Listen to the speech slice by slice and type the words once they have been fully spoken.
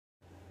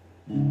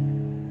Hello,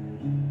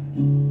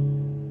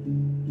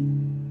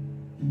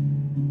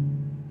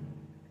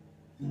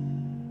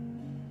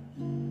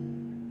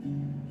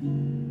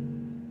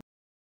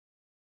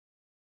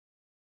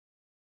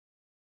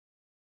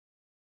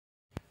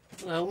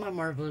 my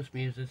marvelous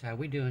muses. How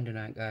we doing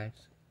tonight, guys?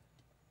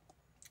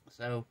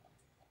 So,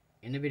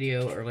 in the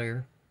video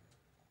earlier,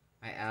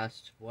 I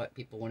asked what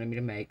people wanted me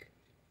to make.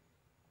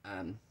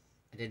 I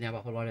didn't have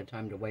a whole lot of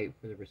time to wait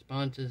for the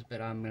responses,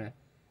 but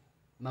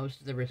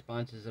most of the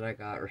responses that I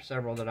got, or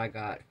several that I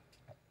got,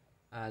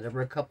 there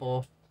were a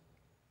couple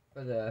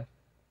for the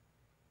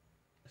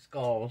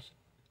skulls,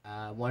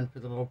 one for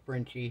the little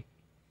Frenchie,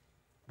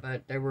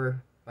 but there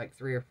were like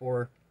 3 or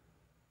 4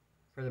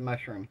 for the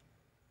mushroom.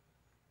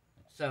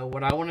 So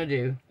what I want to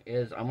do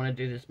is I'm going to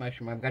do this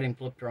mushroom. I've got him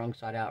flipped wrong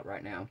side out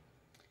right now.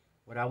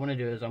 What I want to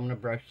do is I'm going to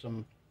brush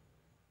some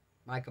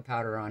mica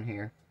powder on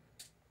here.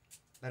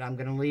 But I'm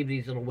going to leave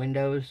these little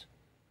windows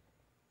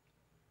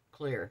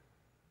clear.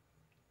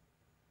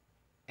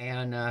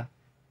 And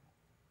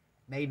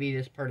maybe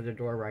this part of the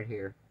door right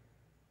here.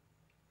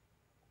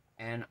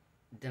 And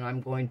then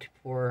I'm going to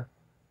pour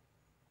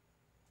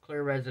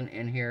clear resin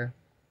in here.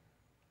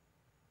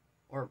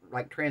 Or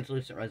like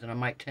translucent resin. I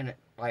might tint it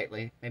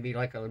lightly. Maybe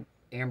like a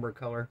amber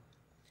color.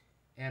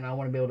 And I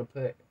want to be able to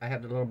put, I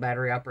have the little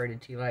battery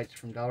operated tea lights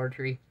from Dollar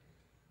Tree.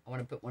 I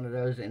want to put one of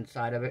those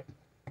inside of it.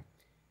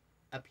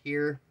 Up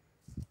here,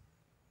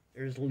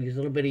 there's these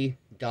little bitty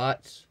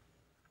dots.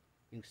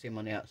 You can see them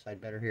on the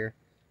outside better here.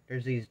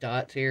 There's these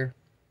dots here.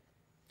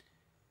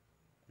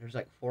 There's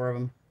like 4 of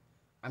them.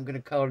 I'm going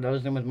to color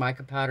those in with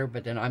mica powder,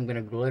 but then I'm going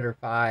to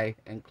glitterify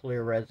and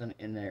clear resin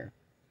in there.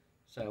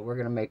 So we're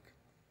going to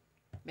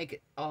make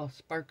it all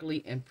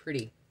sparkly and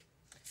pretty.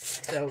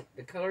 So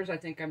the colors I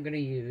think I'm going to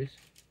use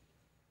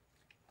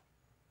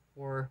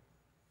for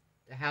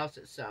the house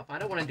itself, I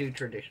don't want to do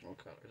traditional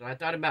colors. I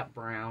thought about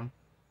brown.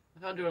 I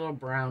thought I'd do a little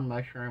brown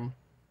mushroom.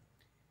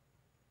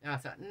 And I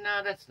thought,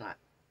 no, that's not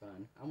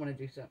fun. I want to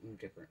do something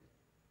different.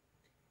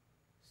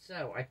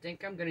 So I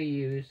think I'm going to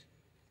use,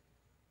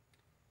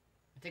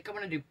 I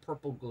want to do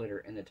purple glitter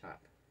in the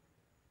top.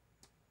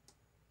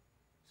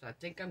 So I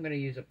think I'm going to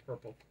use a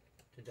purple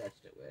to dust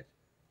it with.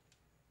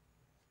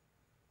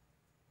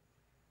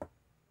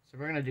 So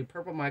we're going to do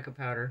purple mica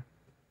powder,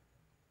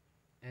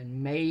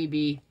 and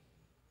maybe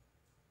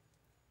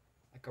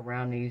like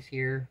around these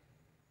here,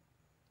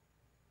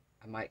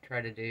 I might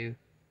try to do,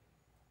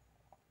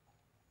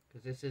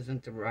 because this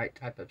isn't the right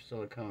type of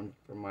silicone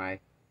for my,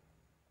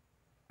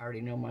 I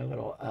already know my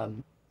little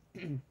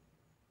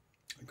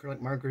acrylic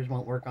markers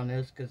won't work on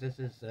this, because this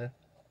is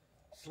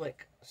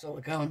slick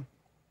silicone,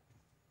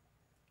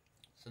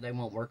 so they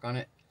won't work on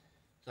it.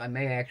 So I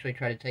may actually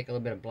try to take a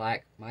little bit of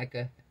black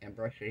mica and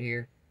brush it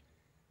here.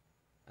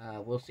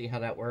 We'll see how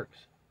that works.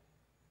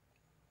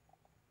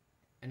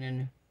 And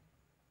then,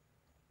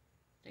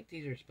 I think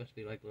these are supposed to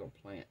be like little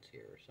plants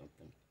here or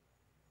something.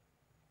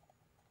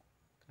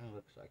 Kind of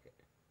looks like it.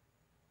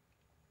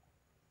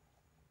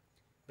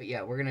 But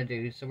yeah, we're going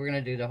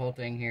to do the whole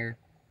thing here.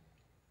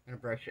 I'm going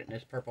to brush it in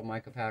this purple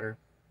mica powder.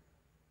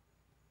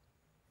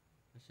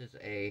 This is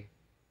a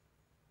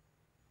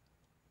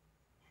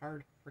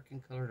hard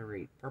freaking color to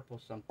read.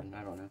 Purple something,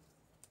 I don't know.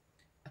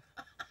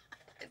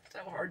 It's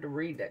so hard to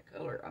read that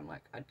color. I'm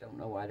like, I don't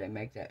know why they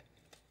make that.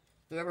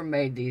 Whoever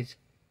made these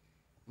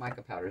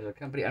mica powders, a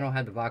company, I don't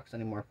have the box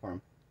anymore for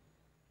them.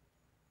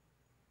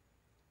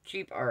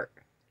 Cheap Art.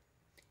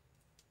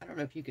 I don't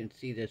know if you can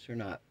see this or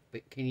not,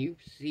 but can you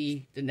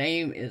see, the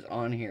name is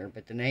on here,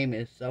 but the name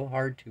is so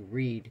hard to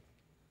read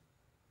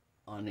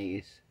on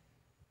these.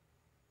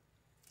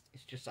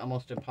 It's just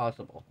almost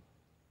impossible.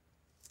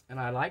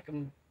 And I like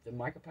them. The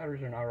mica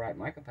powders are not right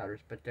mica powders,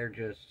 but they're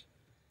just,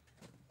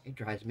 it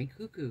drives me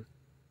cuckoo.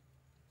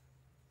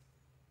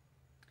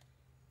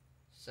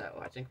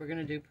 So, I think we're going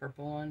to do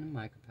purple on the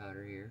mica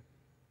powder here.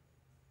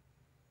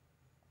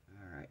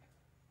 Alright.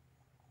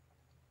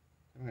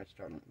 I'm going to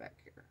start on the back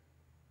here.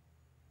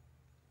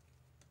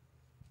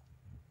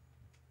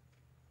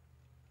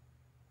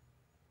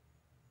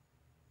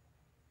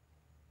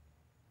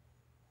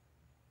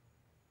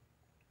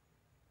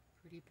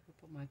 Pretty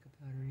purple mica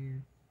powder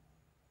here.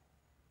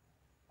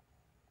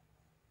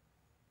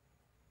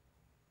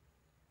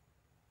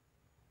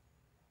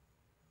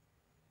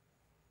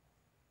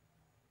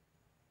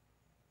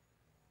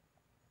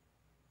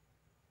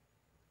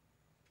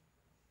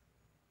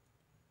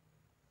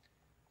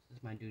 This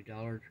is my new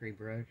Dollar Tree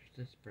brush.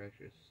 This brush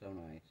is so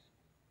nice.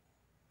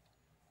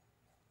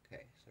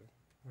 Okay, so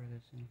pour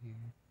this in here.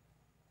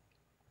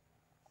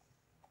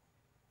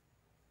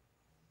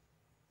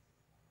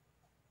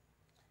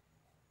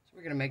 So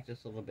we're going to make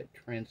this a little bit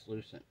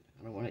translucent.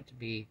 I don't want it to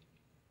be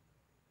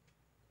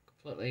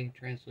completely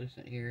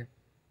translucent here.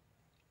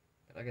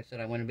 But like I said,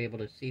 I want to be able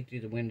to see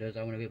through the windows.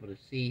 I want to be able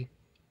to see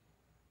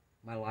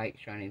my light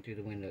shining through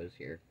the windows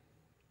here.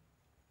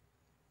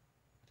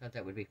 I thought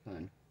that would be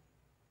fun.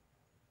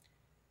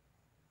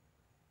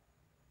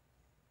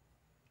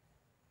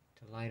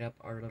 To light up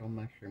our little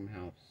mushroom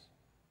house.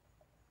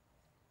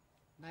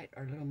 Light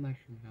our little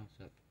mushroom house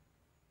up.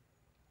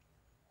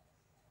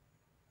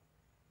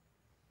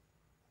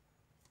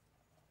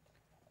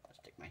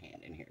 my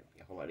hand in here. It'd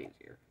be a whole lot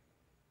easier.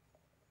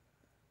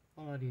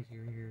 A whole lot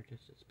easier here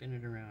just to spin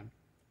it around.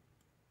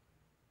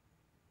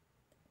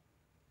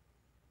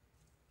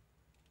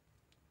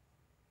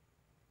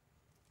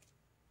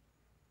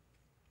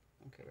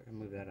 Okay, we're going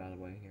to move that out of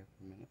the way here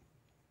for a minute.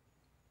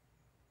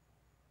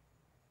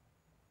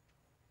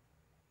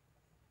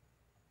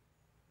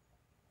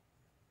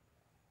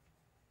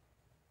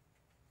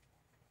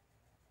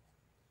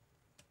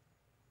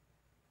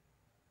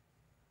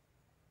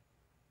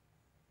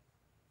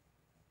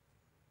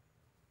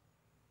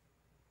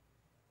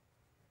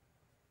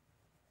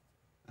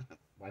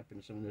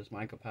 Wiping some of this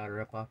mica powder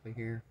up off of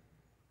here.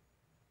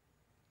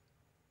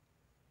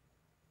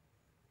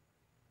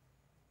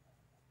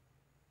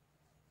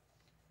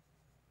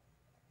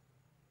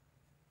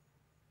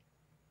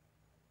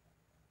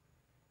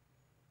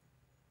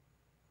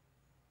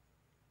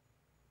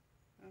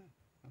 Oh,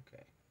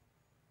 okay.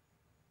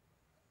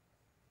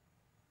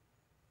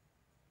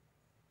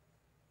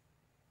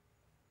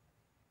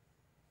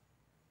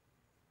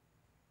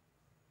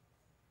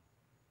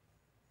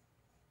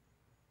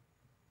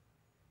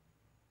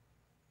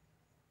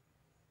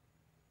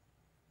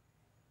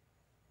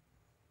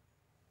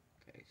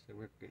 Okay, so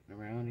we're getting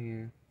around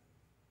here.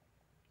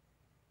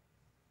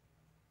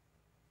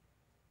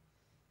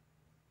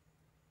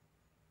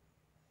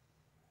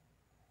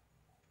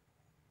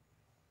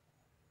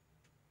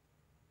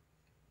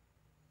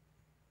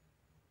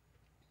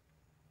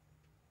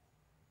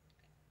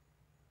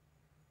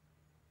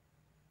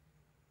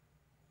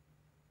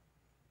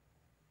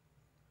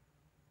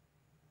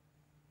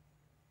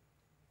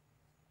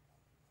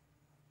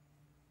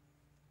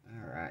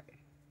 Alright.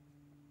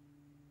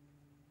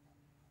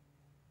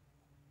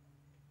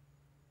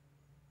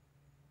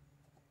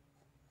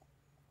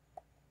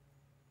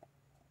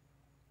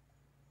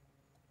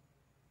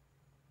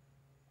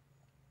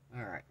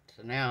 Alright,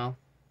 so now,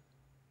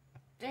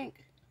 I'm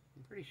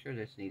pretty sure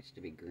this needs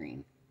to be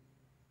green.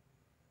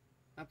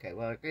 Okay,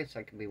 well, I guess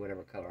I can be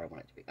whatever color I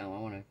want it to be. Oh, I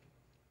want to...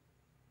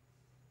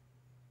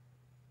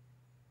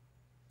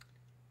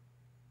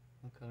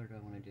 What color do I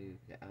want to do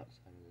the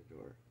outside of the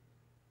door?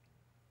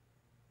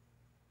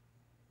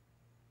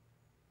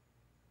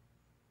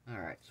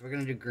 Alright, so we're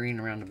going to do green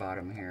around the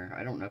bottom here.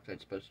 I don't know if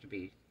that's supposed to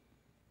be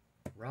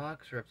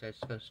rocks or if that's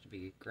supposed to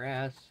be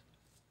grass.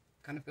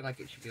 I kind of feel like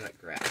it should be like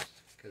grass,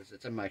 because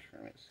it's a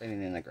mushroom. It's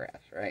sitting in the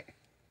grass, right?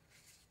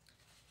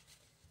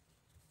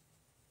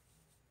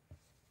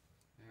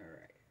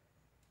 Alright.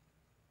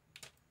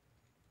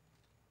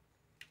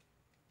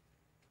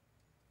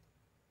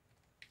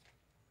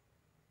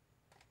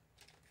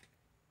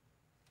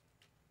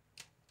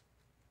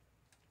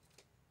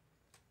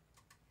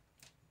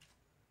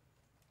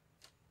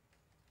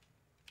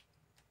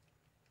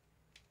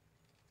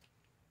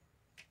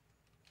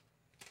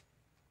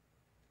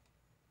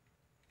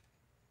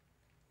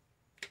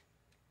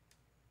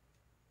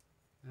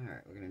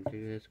 Alright, we're going to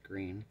do this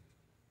green.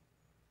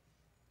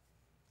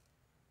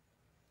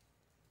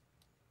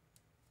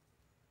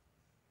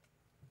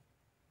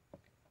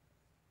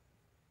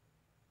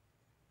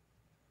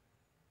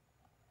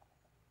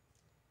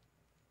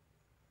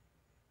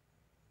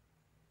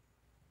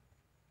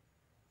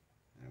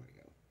 There we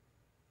go.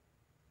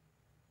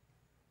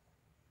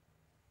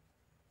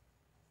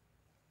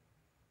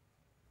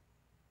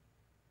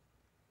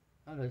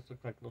 Oh, those look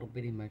like little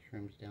bitty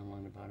mushrooms down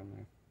along the bottom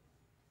there.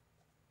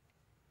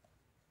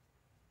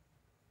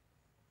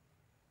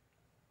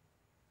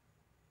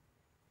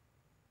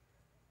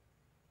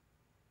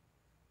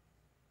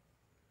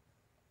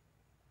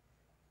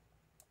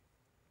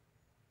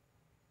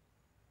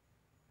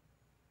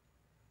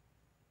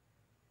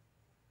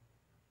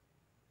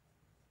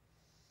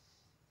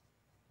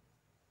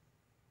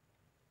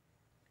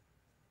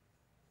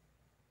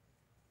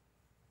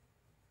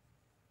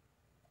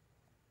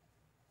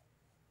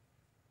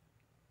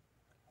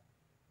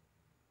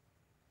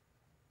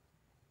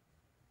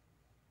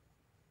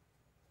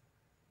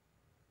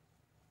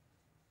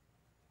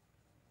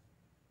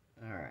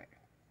 Alright.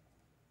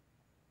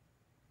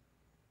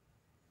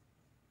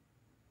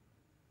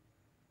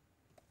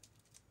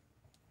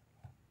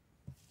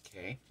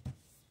 Okay. I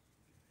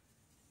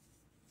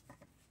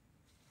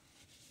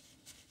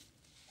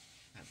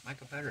have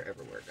mica powder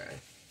everywhere, guys.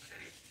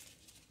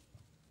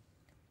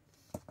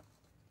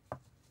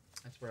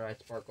 That's where I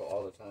sparkle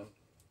all the time.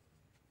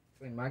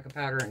 Between mica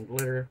powder and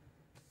glitter,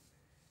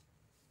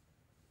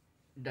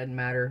 it doesn't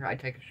matter. I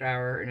take a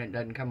shower and it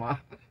doesn't come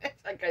off.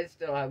 It's like I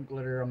still have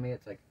glitter on me.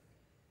 It's like,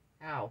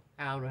 how?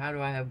 How do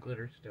I have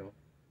glitter still?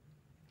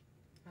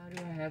 How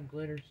do I have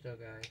glitter still,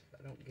 guys?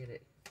 I don't get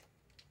it.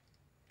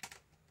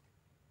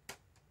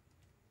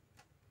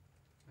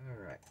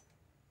 Alright.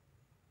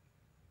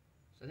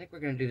 So I think we're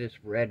going to do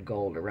this red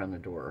gold around the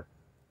door.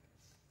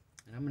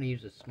 And I'm going to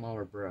use a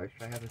smaller brush.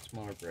 I have a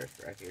smaller brush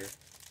right here.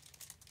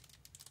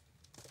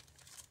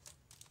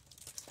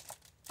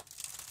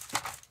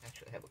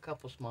 Actually, I have a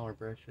couple smaller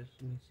brushes.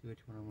 Let me see which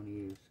one I want to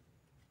use.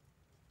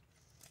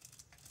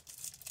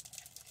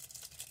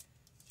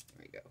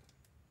 There we go.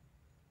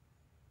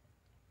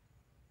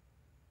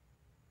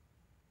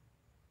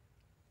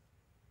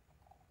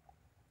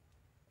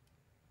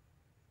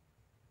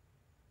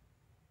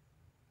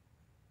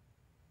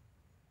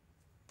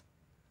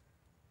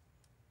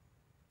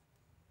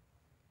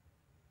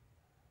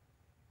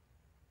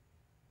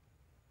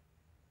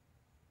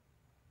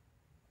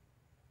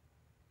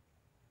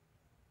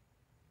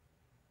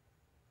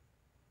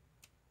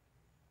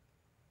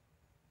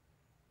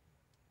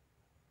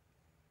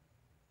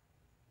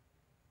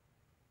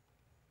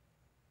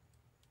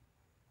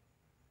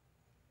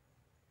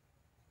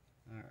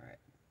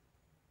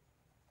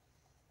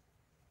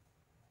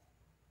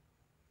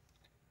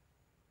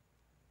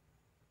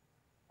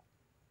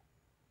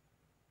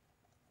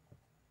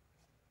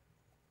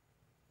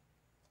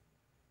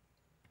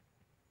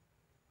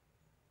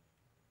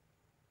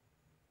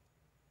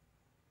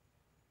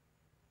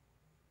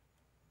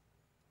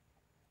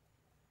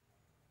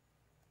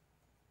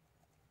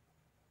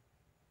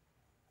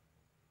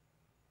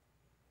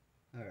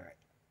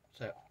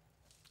 So,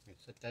 I'm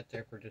set that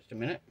there for just a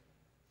minute.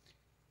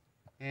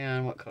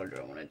 And what color do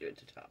I want to do at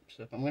the top?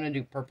 So if I'm going to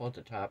do purple at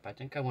the top, I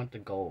think I want the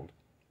gold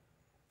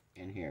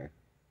in here.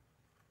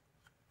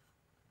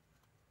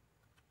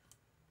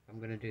 I'm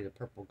going to do the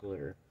purple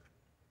glitter.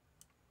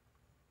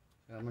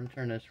 So I'm going to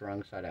turn this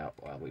wrong side out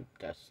while we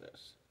dust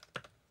this.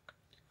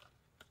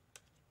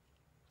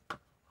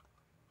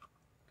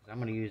 Because I'm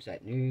going to use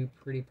that new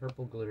pretty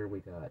purple glitter we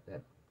got.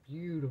 That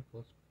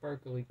beautiful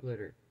sparkly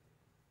glitter.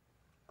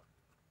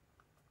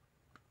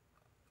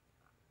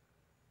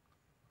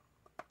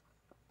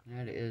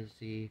 That is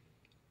the...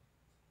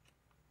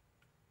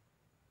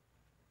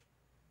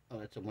 Oh,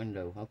 that's a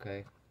window.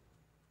 Okay.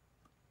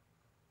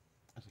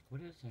 I was like,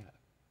 what is that?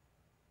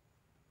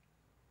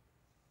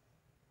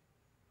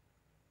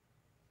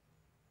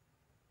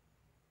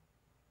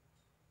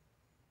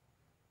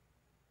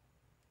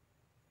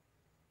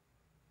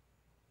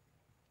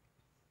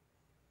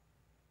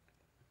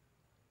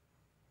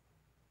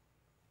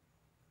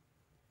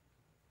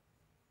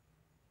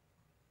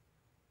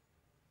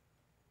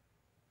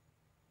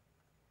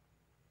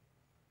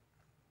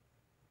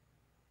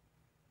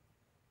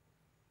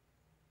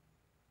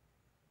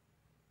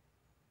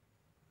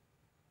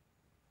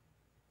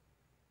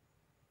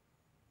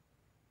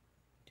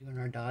 Doing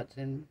our dots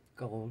in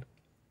gold.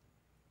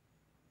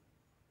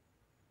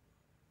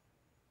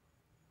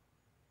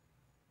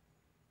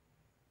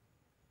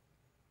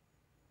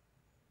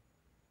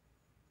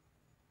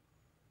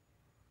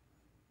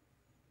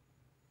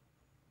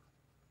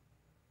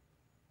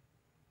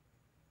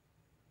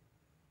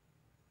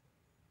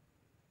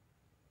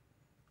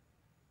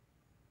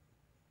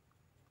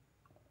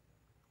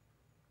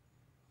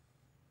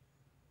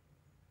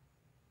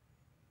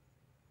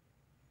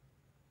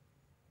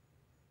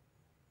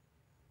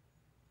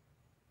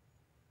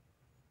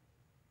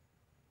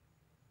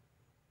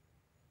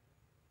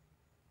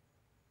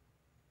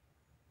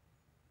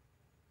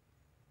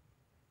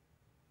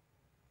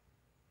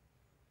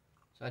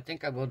 So I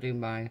think I will do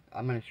I'm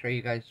going to show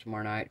you guys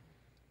tomorrow night.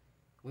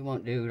 We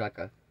won't do like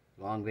a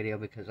long video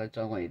because there's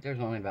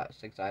only about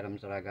 6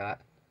 items that I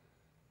got.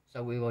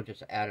 So we will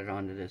just add it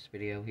onto this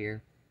video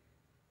here.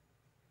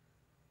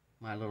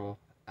 My little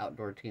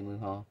outdoor Temu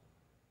haul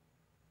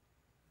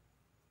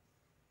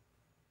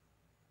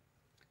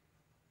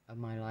of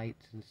my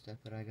lights and stuff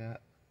that I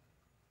got.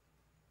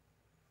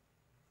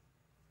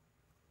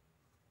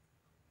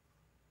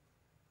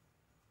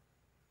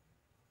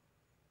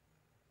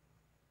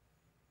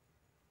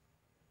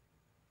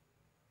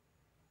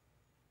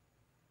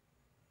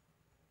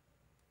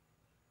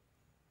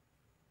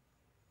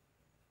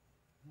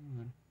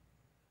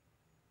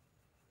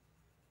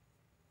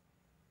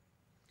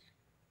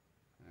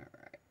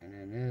 Alright, and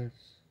then this.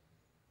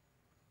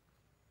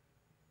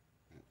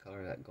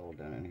 Color that gold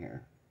down in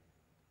here.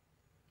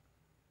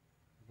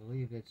 I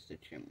believe it's the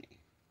chimney.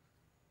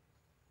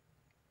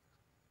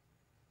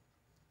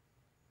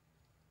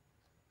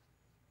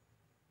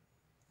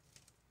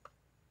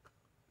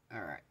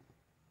 Alright.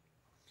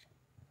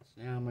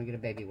 So now I'm going to get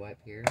a baby wipe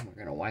here. We're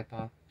going to wipe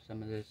off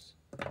some of this,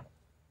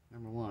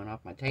 number one, off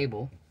my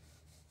table.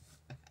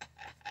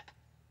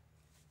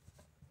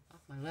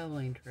 Off my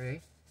leveling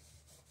tray.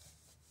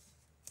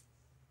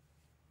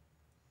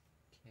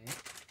 Okay.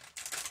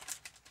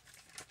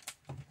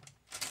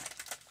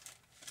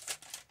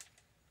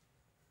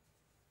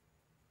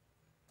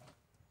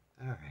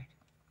 Alright.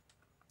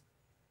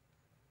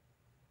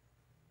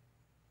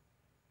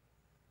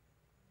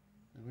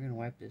 So we're going to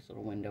wipe this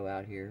little window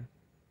out here.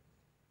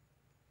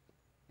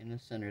 In the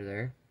center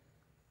there.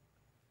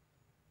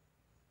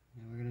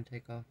 And we're going to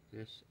take off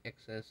this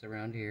excess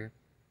around here.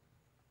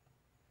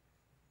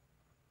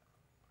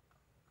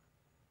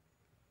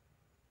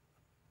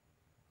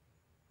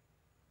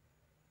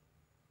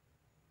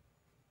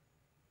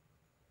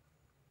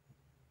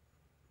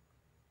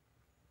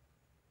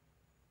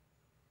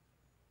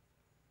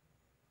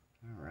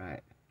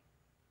 Alright.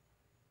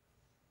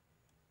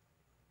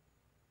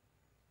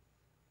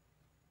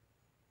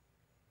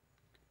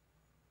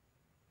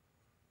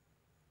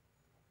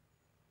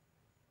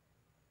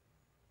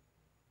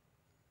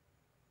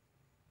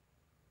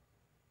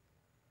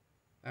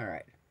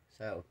 Alright,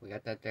 so we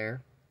got that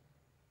there.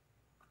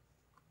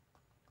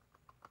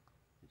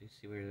 You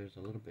see where there's a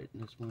little bit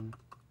in this one?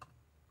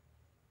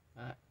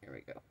 Ah, here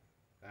we go.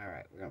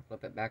 Alright, we're going to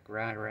flip it back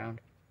right around.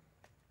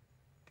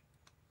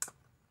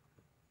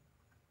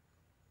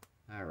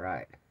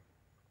 Alright.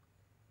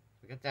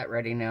 We got that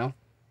ready now.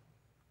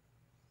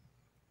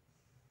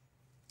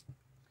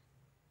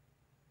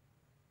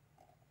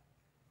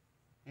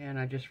 And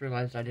I just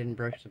realized I didn't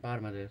brush the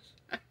bottom of this.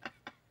 I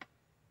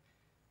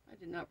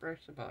did not brush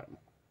the bottom.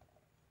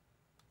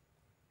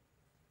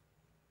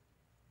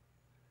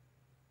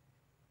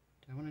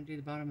 Do I want to do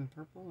the bottom in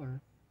purple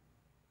or?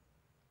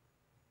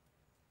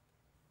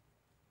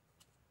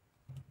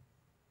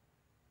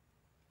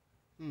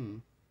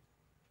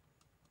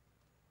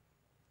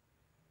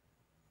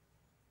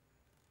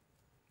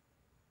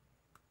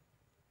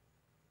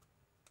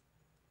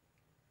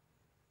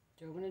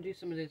 Do I want to do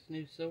some of this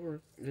new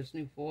silver, this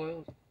new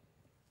foil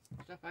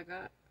stuff I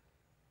got?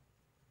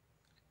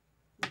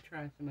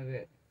 try some of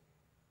it.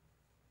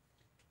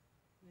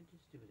 I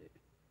just do it.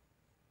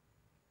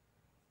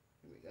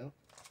 Here we go.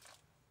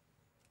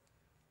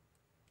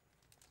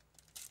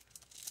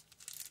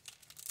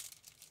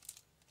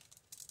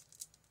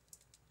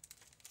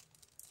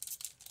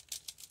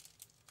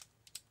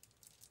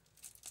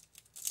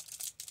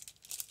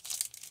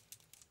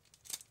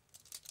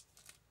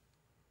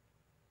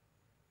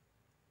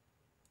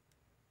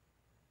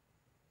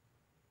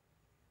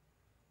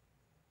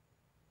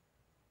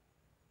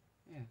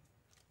 Yeah.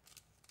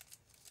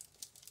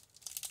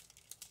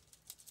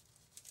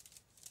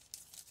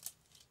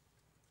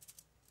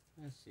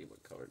 Let's see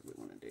what color we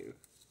want to do.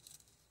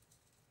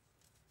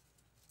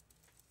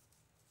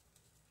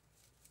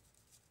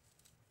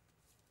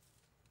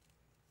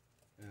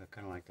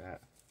 Kind of like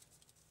that.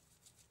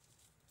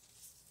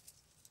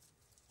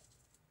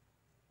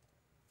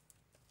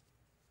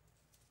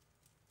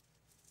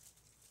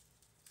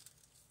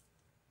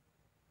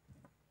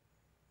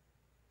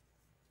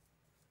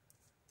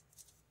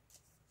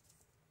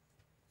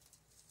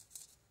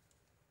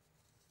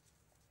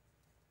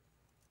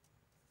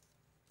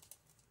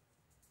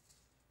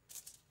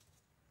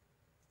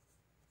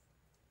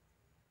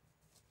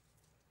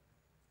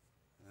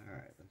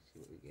 Alright, let's see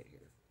what we get here.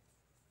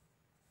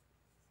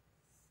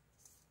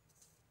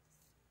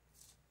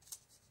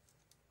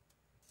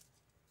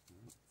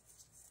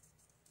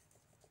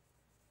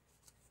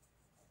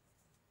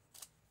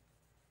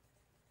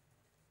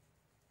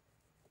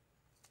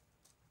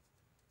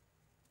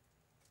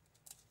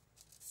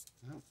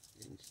 Nope,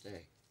 didn't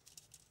stay.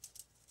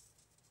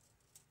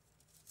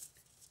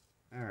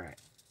 Alright,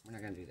 we're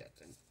not going to do that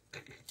then.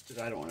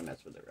 Because I don't want to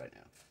mess with it right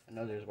now. I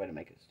know there's a way to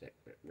make it stick,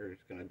 but we're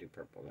just going to do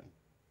purple then.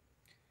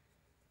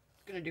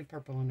 Going to do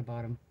purple on the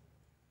bottom.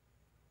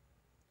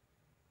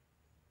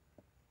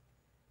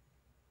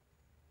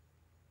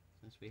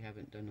 Since we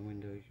haven't done the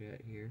windows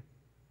yet here.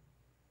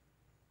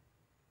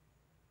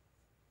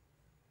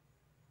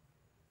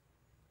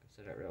 I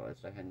said I realized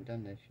I hadn't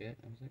done this yet.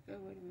 I was like,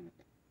 oh, wait a minute.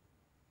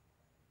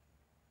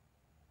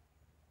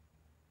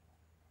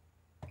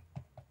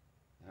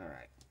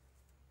 Alright.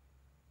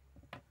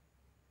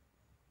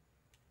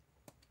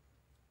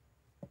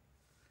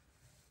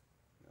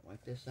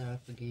 Wipe this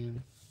off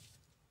again.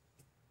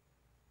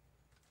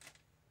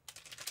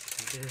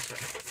 Get this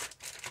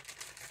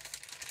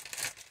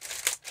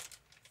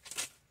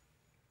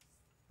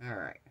right.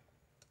 Alright.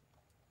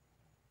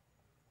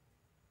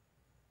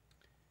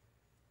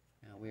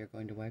 Now we are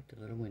going to wipe the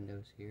little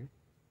windows here.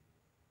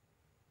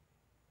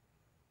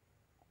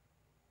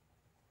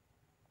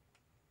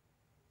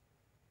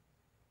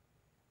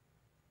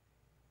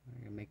 We're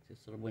going to make this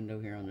little window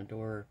here on the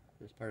door,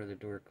 this part of the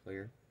door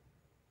clear.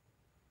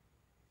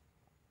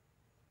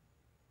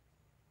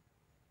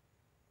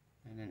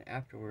 And then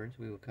afterwards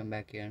we will come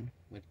back in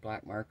with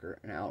black marker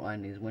and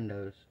outline these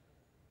windows.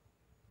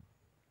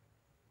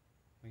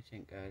 What do you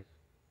think, guys?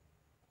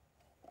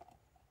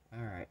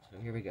 Alright, so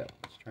here we go.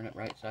 Let's turn it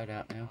right side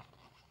out now.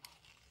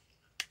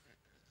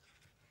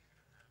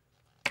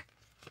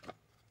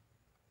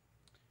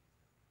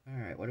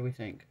 Alright, what do we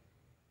think?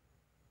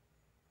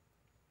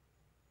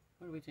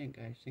 What do we think,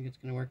 guys? Think it's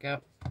going to work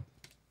out?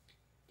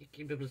 You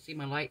can be able to see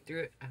my light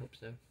through it? I hope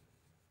so.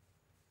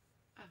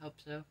 I hope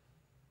so.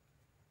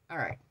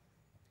 Alright.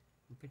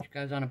 I'll put you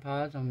guys on a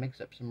pause. I'll mix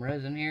up some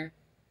resin here.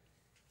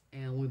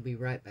 And we'll be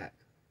right back.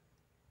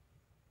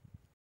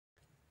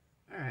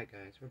 Alright,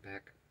 guys, we're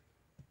back.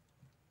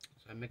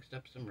 So I mixed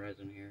up some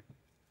resin here.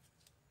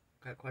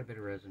 Got quite a bit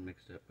of resin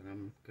mixed up, but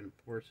I'm going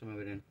to pour some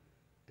of it in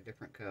a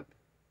different cup.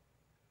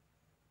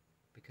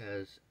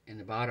 Because in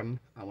the bottom,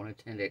 I want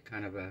to tint it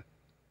kind of a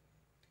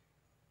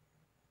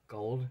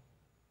gold.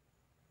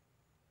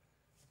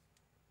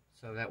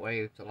 So that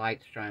way, if the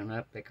light's shining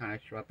up, they kind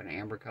of show up an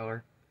amber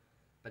color.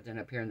 But then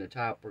up here in the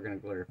top, we're going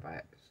to glitterify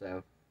it.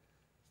 So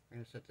we're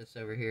going to set this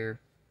over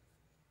here.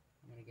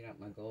 I'm going to get out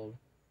my gold.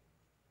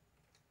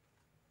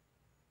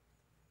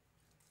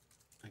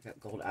 I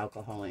got gold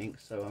alcohol ink,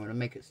 so I'm going to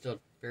make it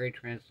still very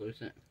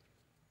translucent.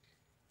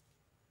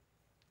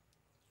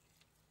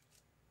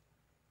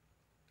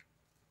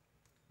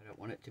 I don't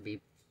want it to be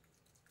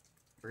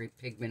very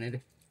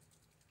pigmented.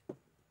 So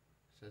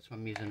that's why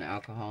I'm using the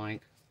alcohol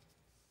ink.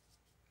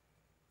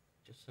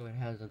 Just so it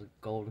has a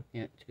gold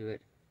hint to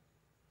it.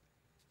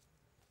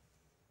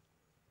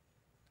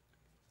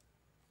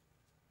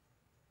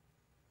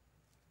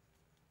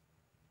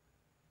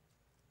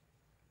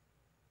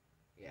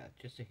 Yeah,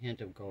 just a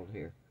hint of gold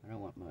here. I don't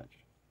want much.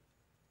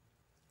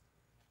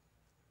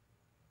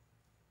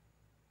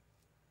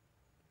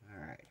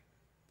 Alright.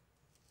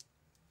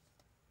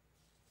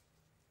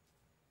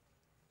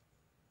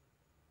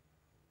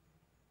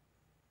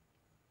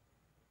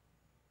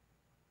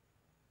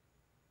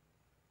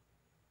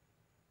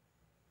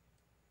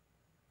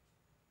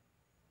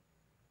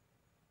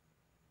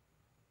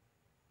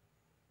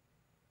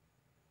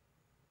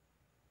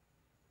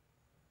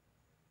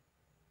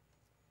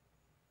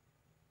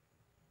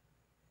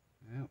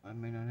 Well, I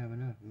may not have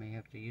enough. I may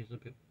have to use a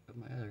bit of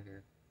my other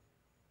hair.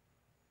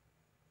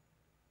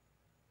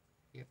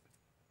 Yep.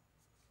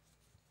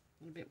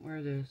 little bit more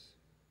of this.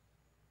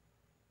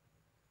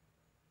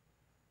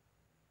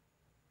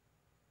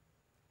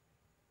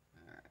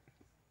 Alright.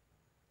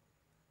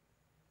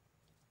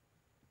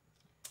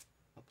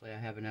 Hopefully I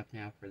have enough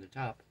now for the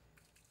top.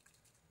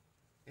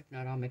 If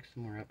not, I'll mix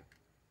some more up.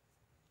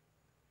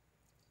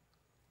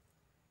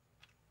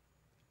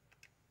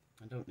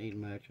 I don't need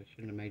much. I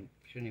shouldn't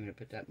even have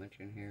put that much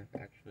in here,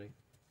 actually.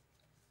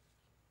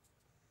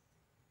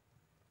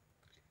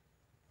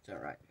 It's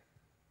alright.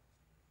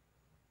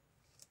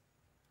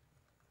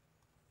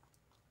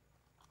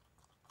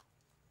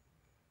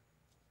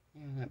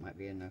 Yeah, that might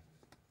be enough.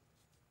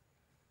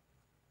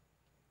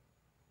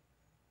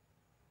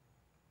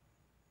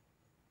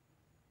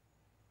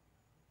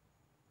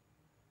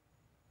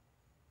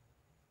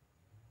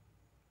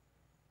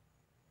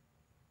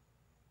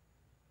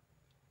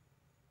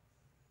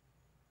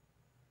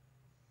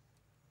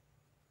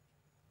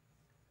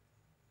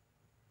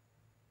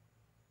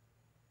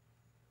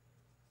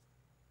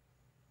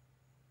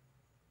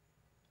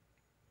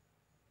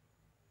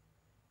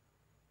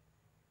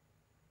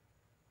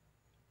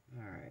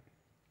 Alright.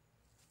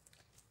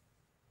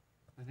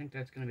 I think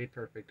that's going to be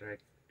perfect, right?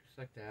 Just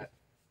like that.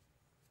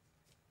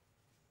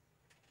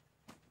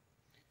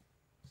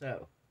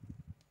 So,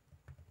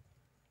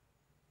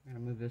 I'm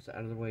going to move this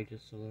out of the way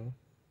just a little.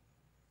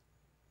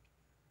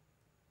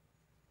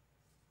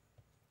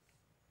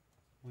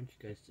 I want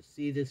you guys to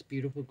see this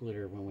beautiful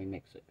glitter when we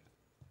mix it.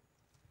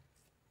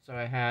 So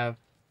I have,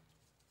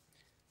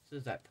 this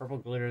is that purple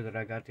glitter that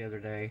I got the other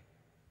day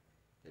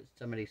that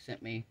somebody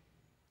sent me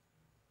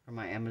from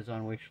my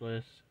Amazon wish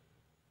list.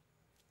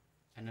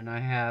 And then I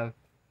have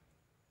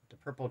the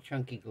purple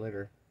chunky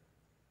glitter.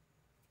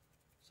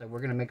 So we're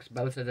going to mix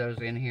both of those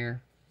in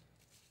here.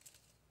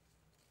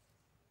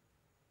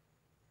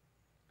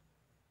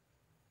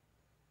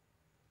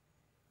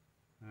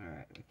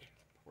 Alright,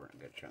 pour a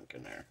good chunk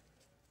in there.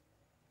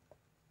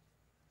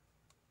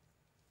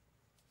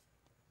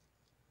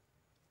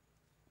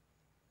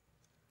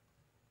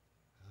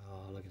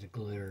 Oh, look at the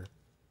glitter.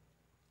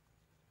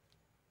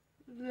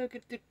 Look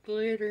at the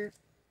glitter.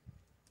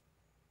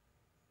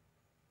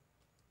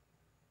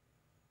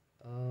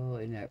 Oh,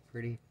 isn't that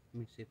pretty? Let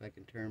me see if I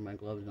can turn my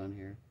gloves on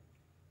here.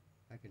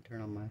 I can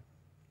turn on my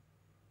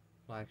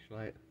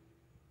flashlight.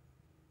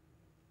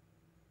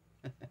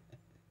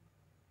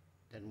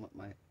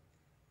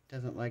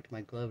 Doesn't like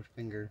my gloved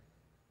finger.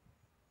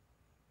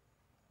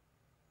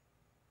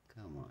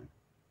 Come on.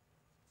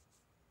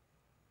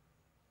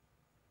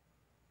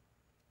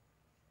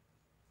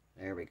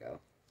 There we go.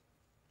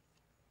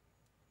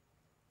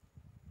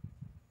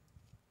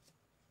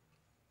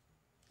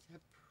 Is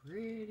that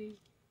pretty?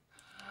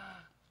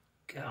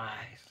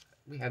 Guys,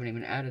 we haven't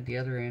even added the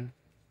other end.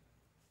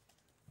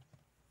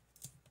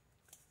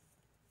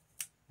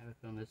 I have a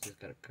feeling this has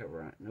got a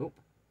cover on it. Nope.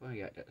 Oh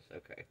yeah, it does.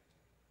 Okay.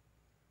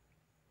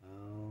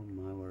 Oh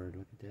my word,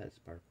 look at that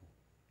sparkle.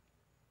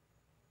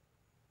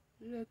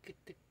 Look at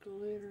the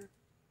glitter.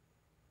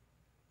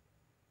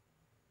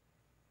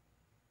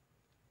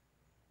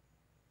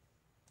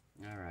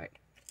 Alright.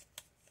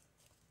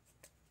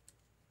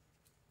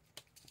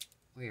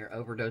 We are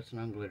overdosing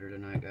on glitter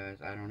tonight, guys.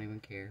 I don't even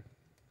care.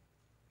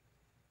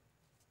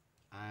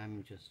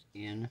 I'm just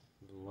in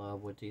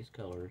love with these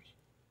colors.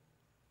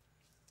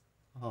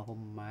 Oh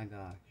my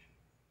gosh.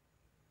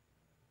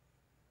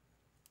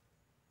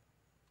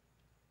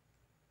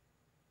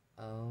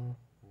 Oh,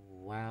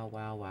 wow,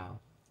 wow, wow.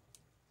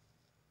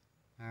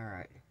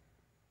 Alright.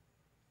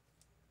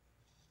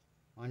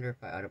 Wonder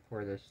if I ought to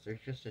pour this. There's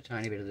just a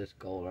tiny bit of this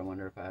gold. I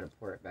wonder if I ought to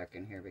pour it back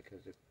in here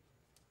because I'm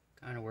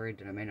kind of worried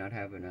that I may not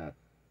have enough.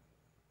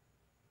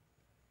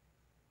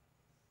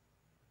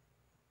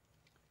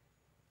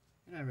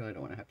 And I really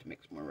don't want to have to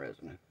mix more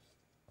resin if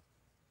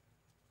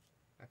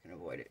I can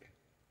avoid it.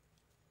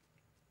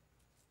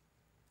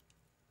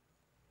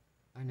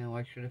 I know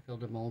I should have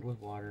filled the mold with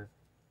water.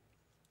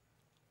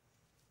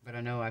 But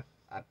I know I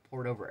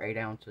poured over 8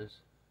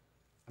 ounces.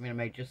 I mean, I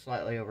made just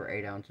slightly over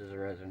 8 ounces of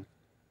resin.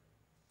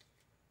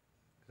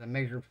 Because I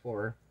measured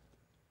 4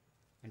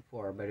 and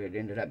 4, but it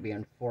ended up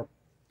being 4.1.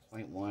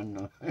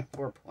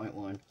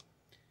 4.1.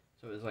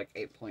 So it was like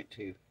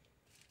 8.2.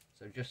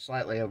 So just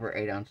slightly over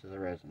 8 ounces of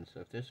resin. So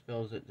if this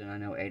fills it, then I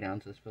know 8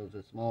 ounces fills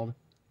this mold.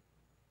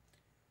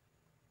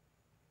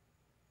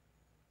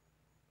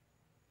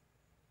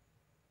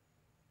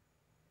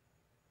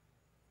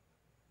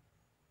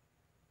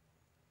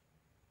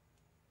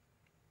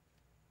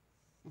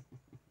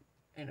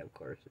 And of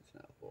course it's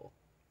not full.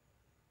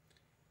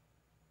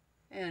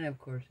 And of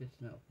course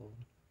it's not full.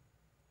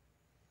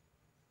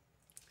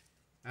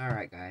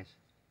 Alright guys.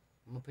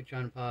 I'm going to put you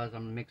on pause.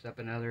 I'm going to mix up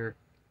another,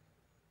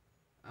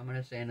 I'm going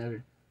to say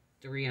another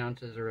 3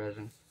 ounces of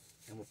resin.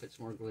 And we'll put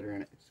some more glitter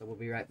in it. So we'll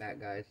be right back,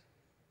 guys.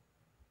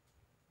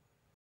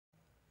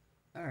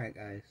 Alright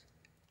guys.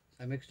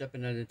 So I mixed up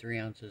another 3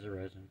 ounces of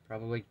resin.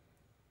 Probably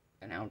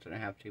an ounce and a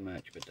half too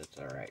much, but that's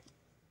alright.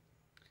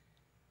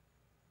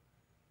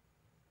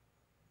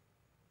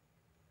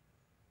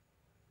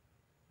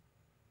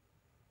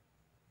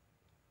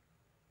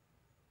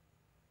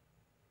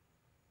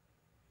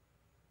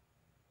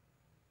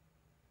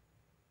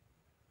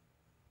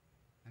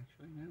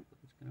 Actually, no,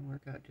 it's going to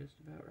work out just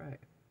about right.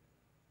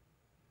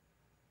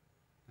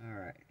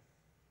 Alright.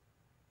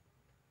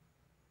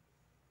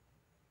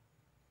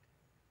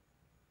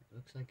 It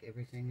looks like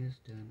everything is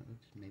done.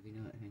 Oops, maybe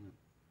not. Hang on.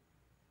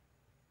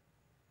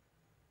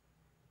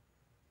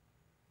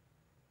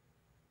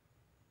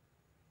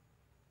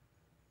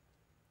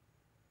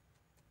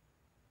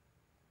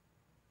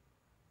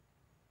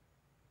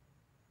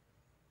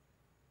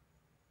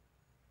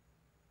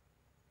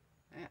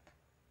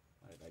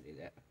 Why did I do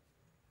that?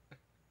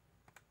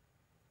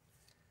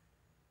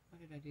 Why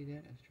did I do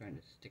that? I was trying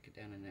to stick it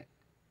down in that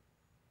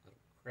little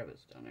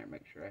crevice down there,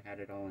 make sure I had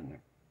it all in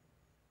there.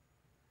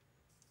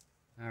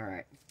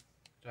 Alright,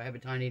 so I have a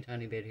tiny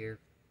bit here.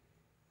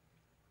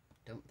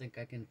 Don't think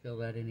I can fill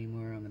that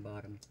anymore on the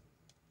bottom.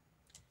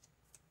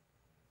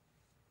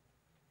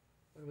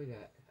 What do we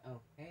got?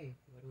 Oh, hey,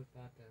 what do we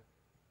got though?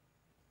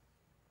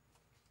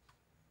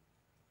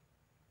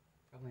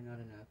 Probably not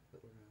enough,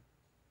 but we're gonna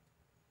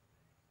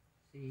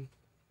see.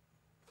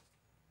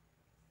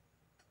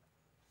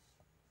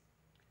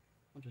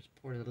 I'll just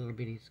pour the little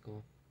bitty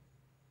skull.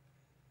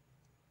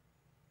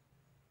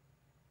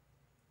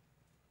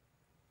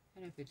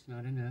 And if it's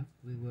not enough,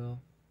 we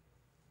will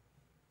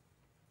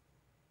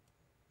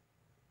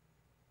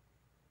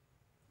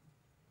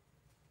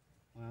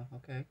well,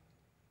 okay.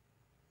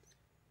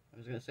 I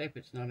was going to say if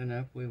it's not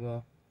enough, we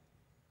will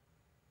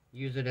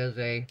use it as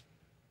a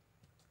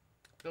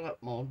fill-up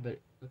mold, but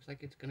it looks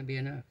like it's going to be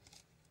enough.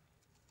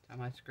 Time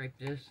I scrape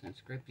this and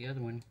scrape the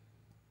other one.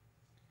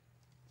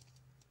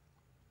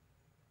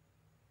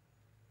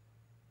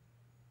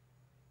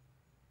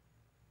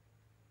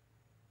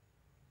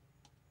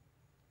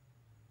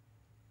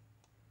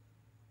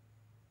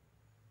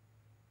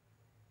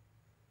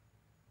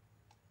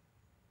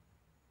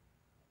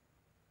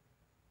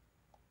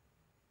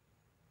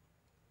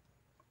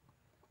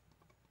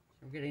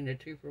 So we're getting a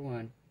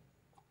 2-for-1.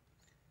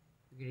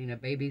 We're getting a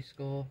baby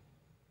skull.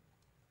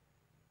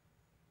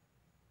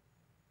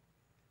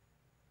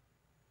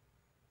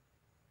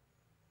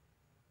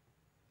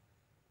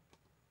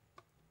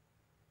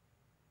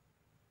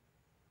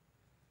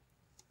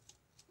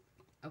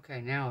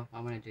 Okay, now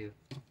I'm going to do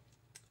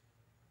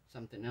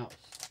something else.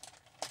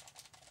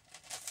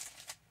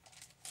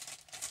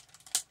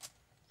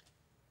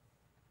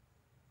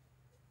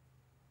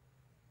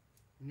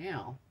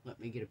 Now, let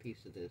me get a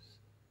piece of this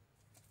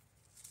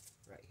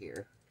right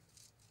here.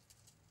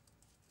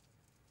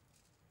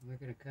 We're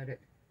going to cut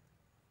it.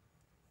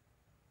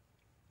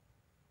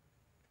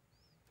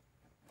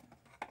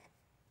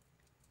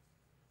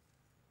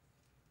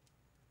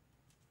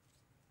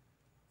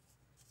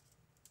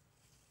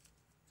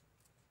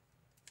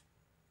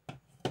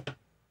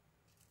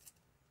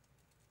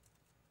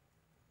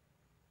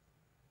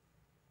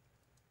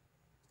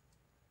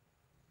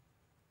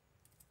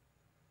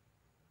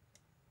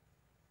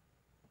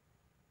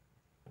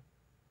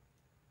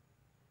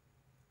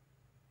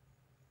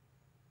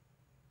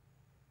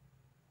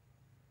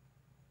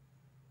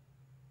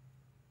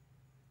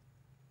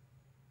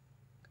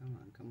 Come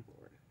on, come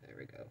forward. There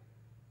we go.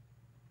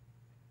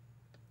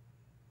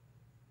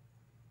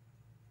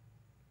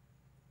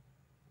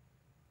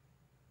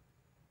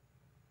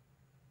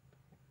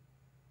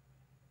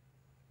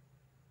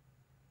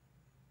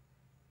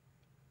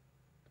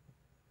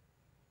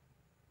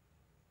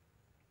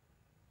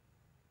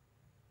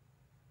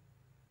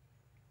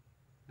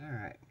 All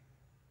right.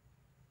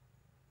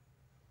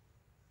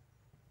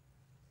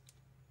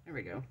 There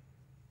we go. So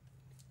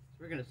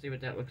we're going to see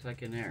what that looks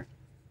like in there.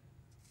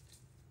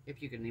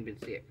 If you can even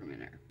see it from in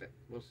there, but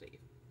we'll see.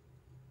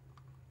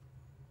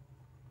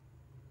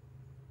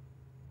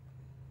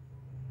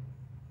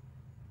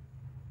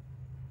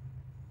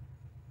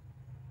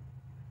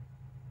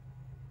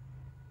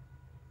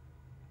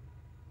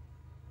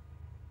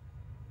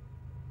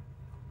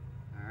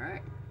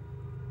 Alright.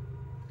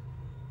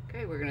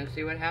 Okay, we're going to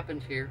see what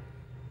happens here.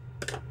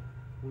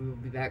 We will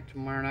be back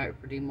tomorrow night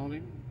for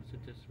demolding.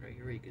 Set this right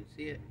here where you can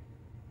see it.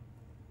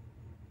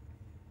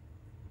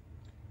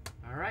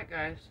 Alright,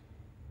 guys.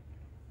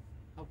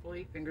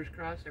 Hopefully, fingers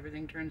crossed,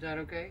 everything turns out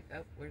okay.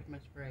 Oh, where's my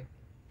spray?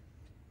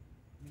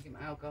 Let me get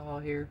my alcohol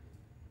here.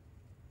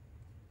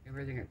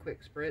 Everything a quick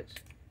spritz.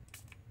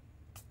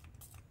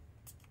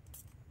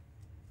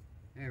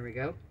 There we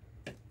go.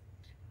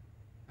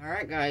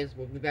 Alright, guys,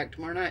 we'll be back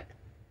tomorrow night.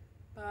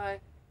 Bye.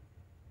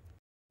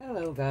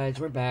 Hello, guys,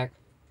 we're back.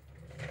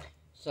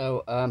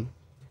 So, I'm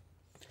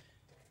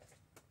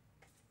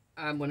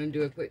going to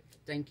do a quick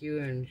thank you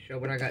and show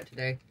what I got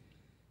today.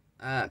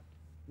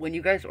 When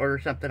you guys order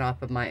something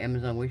off of my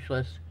Amazon wish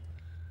list,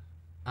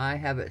 I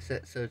have it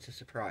set so it's a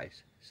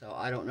surprise. So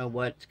I don't know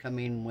what's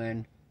coming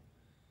when.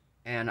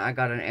 And I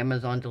got an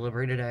Amazon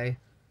delivery today.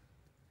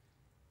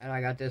 And I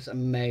got this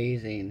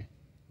amazing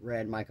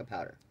red mica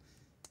powder.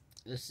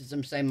 This is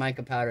the same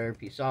mica powder.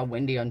 If you saw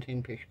Wendy on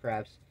Toon Fish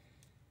Crafts,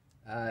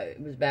 it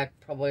was back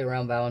probably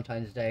around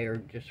Valentine's Day or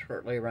just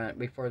shortly around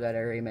before that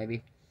area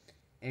maybe.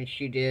 And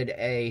she did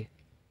a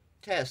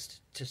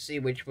test to see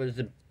which was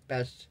the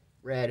best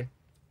red,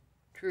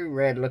 true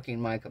red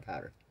looking mica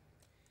powder.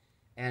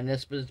 And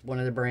this was one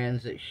of the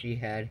brands that she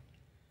had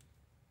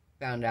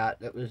found out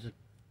that was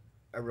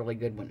a really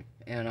good one.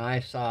 And I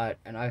saw it,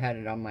 and I've had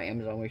it on my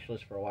Amazon wish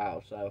list for a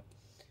while. So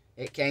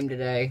it came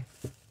today.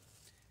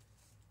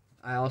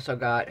 I also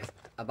got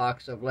a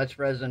box of Let's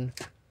Resin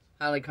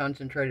highly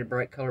concentrated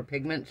bright color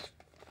pigments.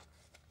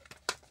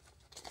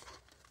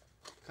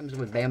 Comes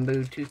with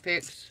bamboo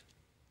toothpicks.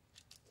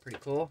 Pretty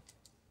cool.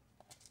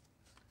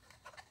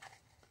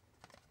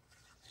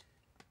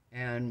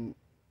 And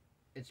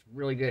it's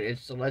really good.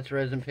 It's the Let's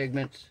Resin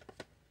pigments.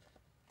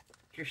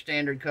 Your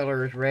standard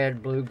colors: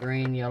 red, blue,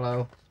 green,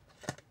 yellow,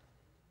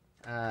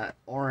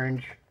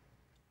 orange,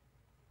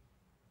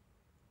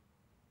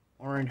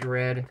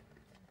 red,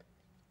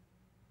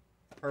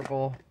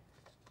 purple,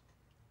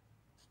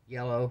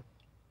 yellow.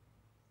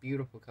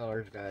 Beautiful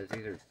colors, guys.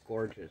 These are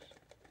gorgeous.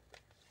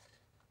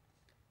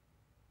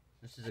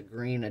 This is a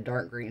green, a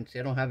dark green. See,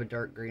 I don't have a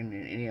dark green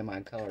in any of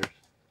my colors.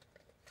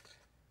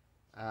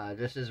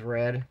 This is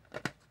red,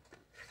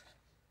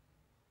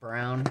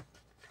 brown,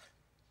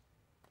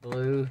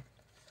 blue,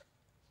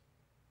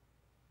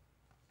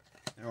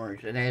 and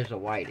orange. And there's a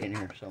white in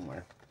here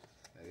somewhere.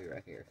 Maybe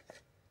right here.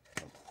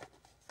 Oh,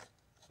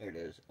 there it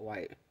is,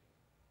 white.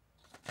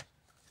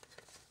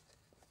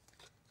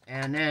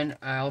 And then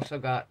I also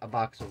got a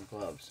box of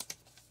gloves.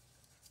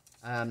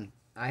 I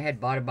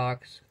had bought a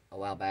box a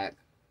while back.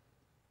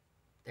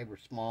 They were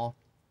small.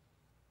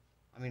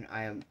 I mean,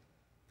 I have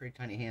pretty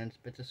tiny hands,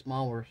 but the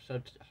small were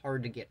so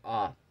hard to get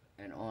off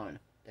and on.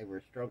 They were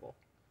a struggle.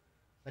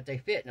 But they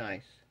fit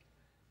nice.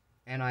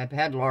 And I've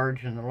had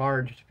large, and the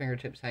large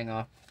fingertips hang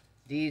off.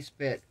 These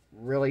fit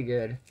really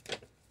good.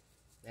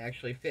 They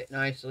actually fit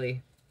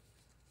nicely.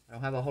 I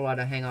don't have a whole lot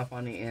of hang off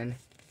on the end.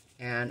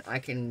 And I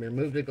can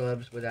remove the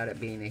gloves without it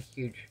being a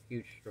huge,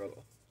 huge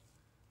struggle.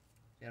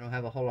 I don't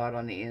have a whole lot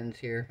on the ends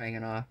here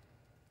hanging off.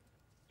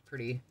 It's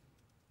pretty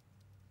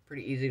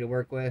easy to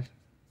work with.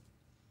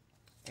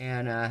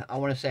 And I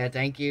want to say a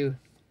thank you.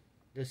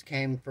 This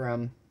came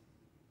from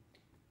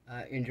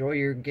Enjoy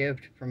Your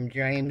Gift from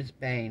James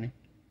Bain.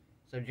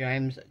 So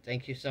James,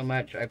 thank you so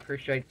much. I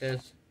appreciate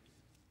this.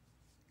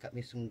 Got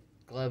me some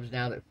gloves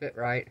now that fit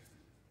right.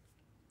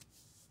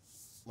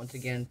 Once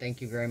again,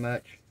 thank you very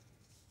much.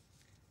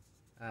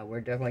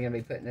 We're definitely going to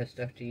be putting this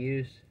stuff to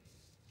use.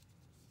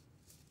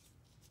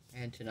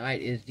 And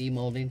tonight is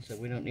demolding, so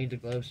we don't need the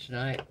gloves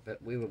tonight,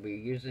 but we will be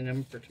using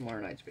them for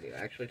tomorrow night's video.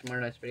 Actually,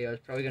 tomorrow night's video is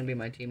probably going to be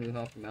my Temu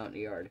haul from out in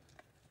the yard.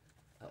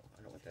 Oh,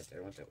 I don't want that there.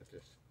 I want that with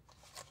this.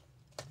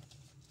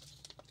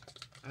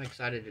 I'm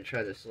excited to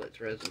try this Let's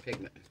Resin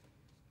pigment.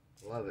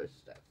 Love this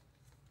stuff.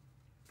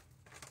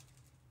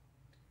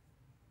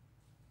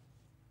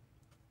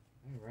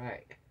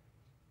 Alright.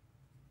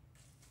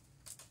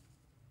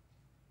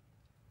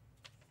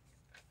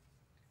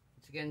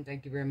 Again,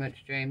 thank you very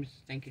much, James.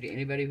 Thank you to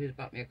anybody who's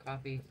bought me a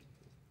coffee,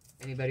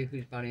 anybody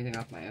who's bought anything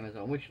off my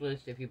Amazon wish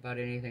list. If you bought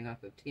anything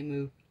off of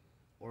Temu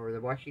or the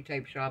washi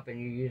tape shop and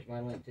you used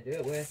my link to do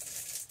it with,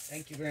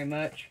 thank you very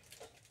much.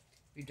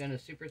 If you've done a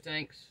super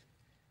thanks,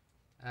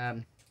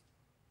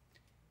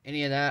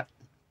 any of that,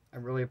 I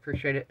really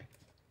appreciate it.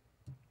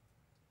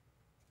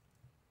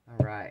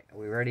 Alright, are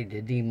we ready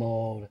to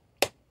demold?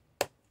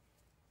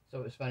 So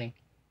it was funny.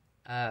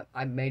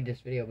 I made this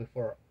video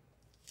before.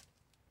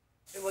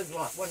 It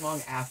wasn't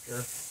long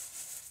after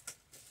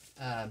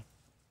I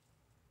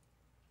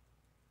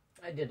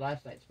did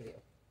last night's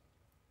video,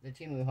 the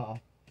Temu haul.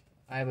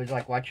 I was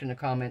like watching the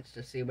comments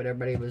to see what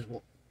everybody was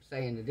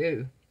saying to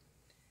do,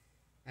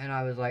 and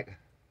I was like,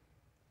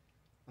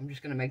 I'm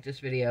just going to make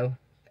this video.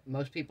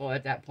 Most people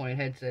at that point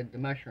had said the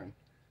mushroom.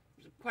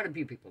 There's quite a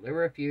few people. There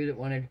were a few that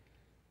wanted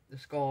the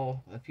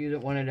skull, a few that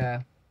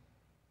wanted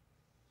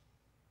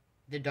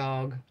the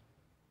dog,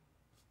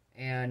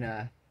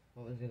 and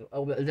what was it?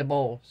 Oh, the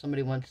bowl.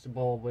 Somebody wants the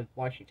bowl with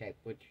washi tape,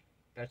 which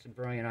that's a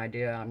brilliant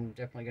idea. I'm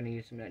definitely going to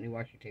use some of that new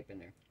washi tape in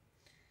there.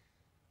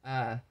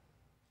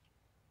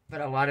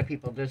 But a lot of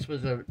people, this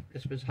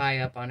was high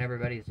up on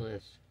everybody's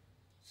list.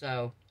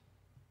 So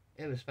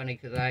it was funny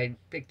because I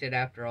picked it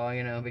after all,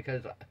 you know,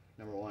 because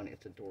number one,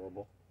 it's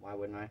adorable. Why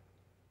wouldn't I?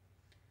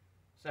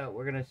 So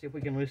we're going to see if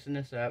we can loosen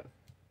this up.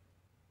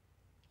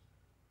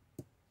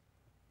 I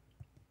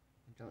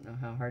don't know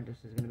how hard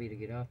this is going to be to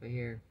get off of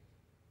here.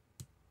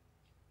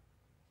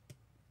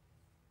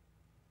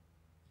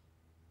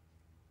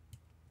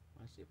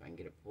 Let's see if I can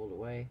get it pulled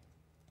away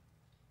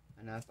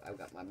enough. I've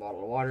got my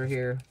bottle of water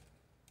here.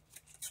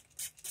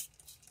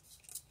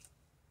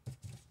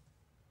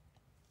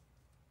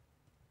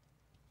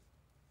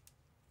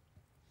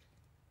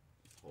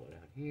 Pull it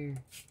out here.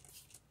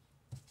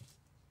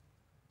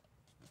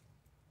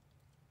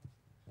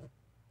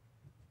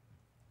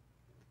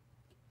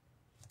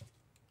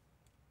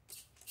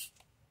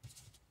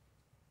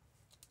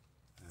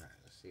 Alright,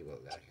 let's see what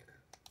we got here.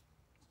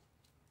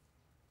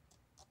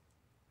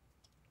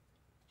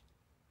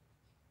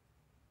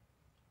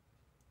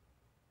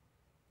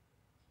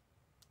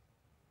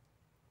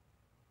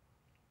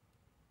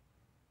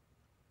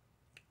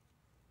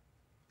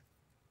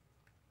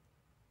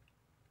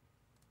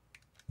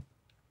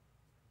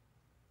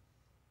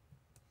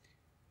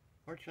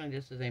 Fortunately,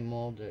 this is a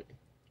mold that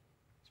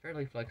is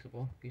fairly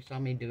flexible. If you saw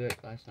me do it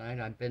last night,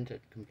 I bent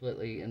it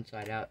completely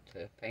inside out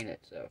to paint it,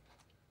 so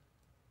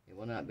it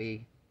will not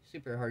be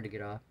super hard to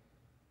get off.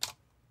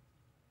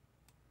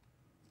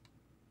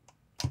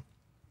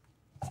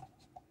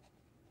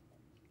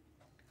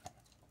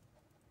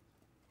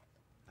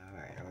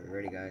 Alright, are we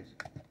ready, guys?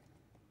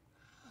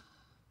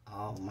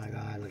 Oh my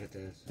god, look at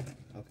this.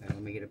 Okay,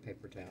 let me get a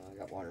paper towel. I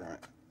got water on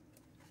it.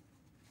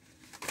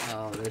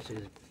 Oh, this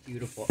is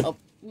beautiful. Oh,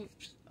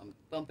 oops. I'm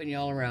bumping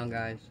y'all around,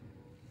 guys.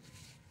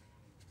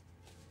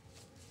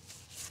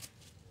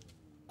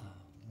 Oh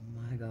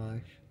my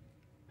gosh.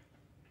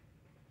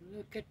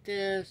 Look at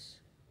this.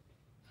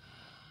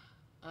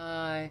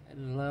 I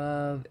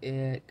love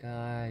it,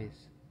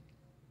 guys.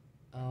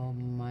 Oh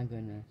my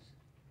goodness.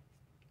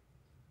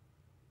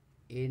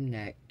 Isn't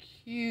that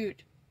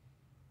cute?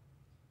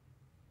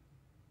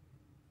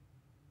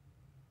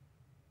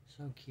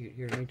 So cute.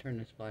 Here, let me turn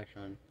this flash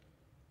on.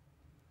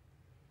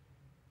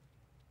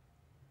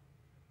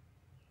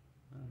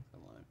 Oh,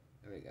 come on.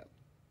 There we go.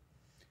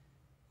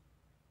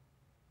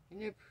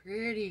 Isn't it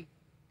pretty?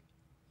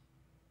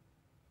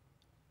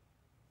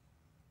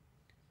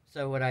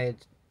 So what I had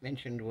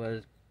mentioned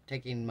was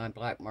taking my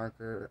black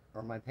marker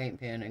or my paint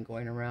pen and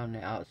going around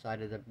the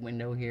outside of the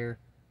window here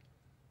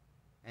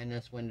and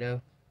this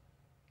window,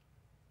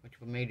 which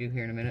we may do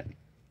here in a minute.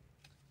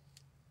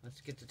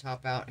 Let's get the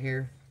top out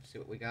here, see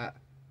what we got.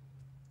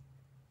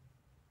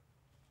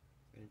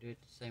 We're going to do it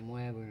the same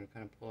way. We're going to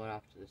kind of pull it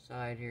off to the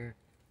side here.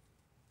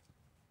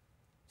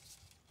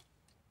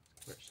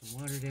 Put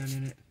some water down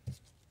in it.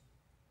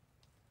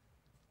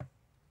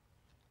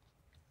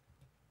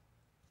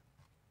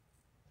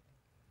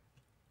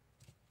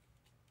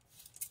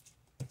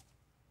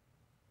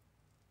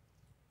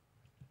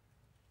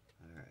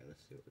 Alright,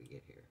 let's see what we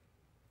get here.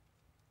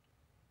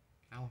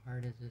 How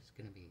hard is this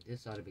going to be?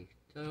 This ought to be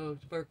so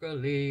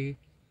sparkly.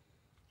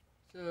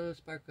 So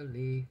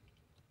sparkly.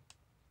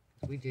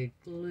 We did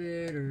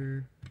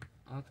glitter.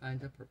 All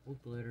kinds of purple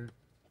glitter.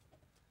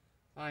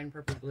 Fine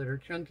purple glitter.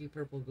 Chunky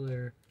purple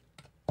glitter.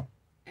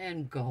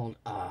 And gold.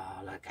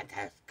 Oh, look at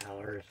those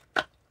colors.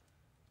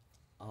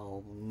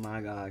 Oh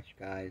my gosh,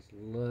 guys.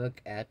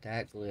 Look at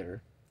that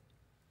glitter.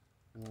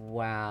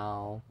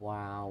 Wow,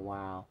 wow,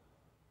 wow.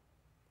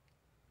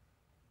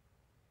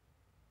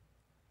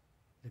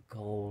 The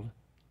gold.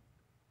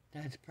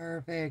 That's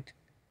perfect.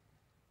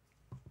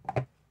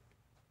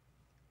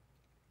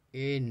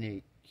 Isn't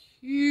it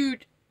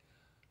cute?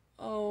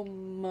 Oh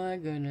my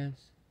goodness.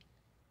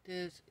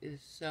 This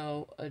is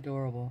so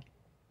adorable.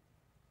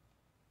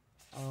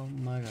 Oh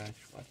my gosh.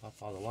 Wipe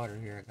off all the water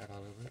here I got all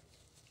over it.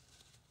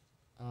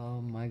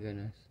 Oh my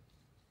goodness.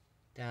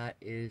 That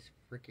is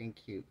freaking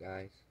cute,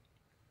 guys.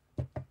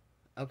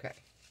 Okay.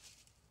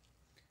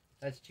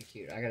 That's too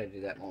cute. I gotta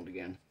do that mold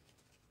again.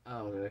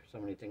 Oh, there's so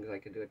many things I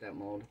could do with that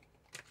mold.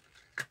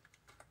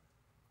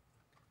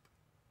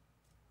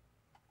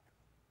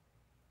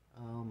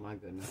 Oh my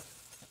goodness.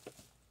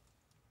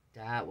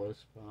 That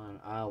was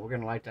fun. Oh, we're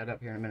gonna light that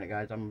up here in a minute,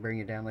 guys. I'm gonna bring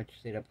it down, let you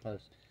see it up close.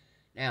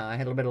 Now, I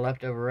had a little bit of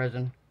leftover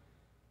resin,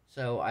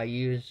 so I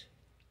used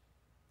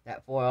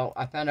that foil.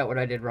 I found out what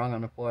I did wrong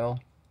on the foil.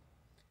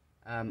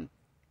 I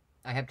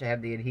have to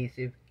have the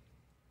adhesive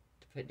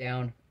to put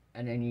down,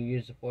 and then you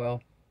use the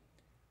foil.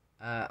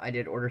 I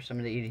did order some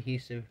of the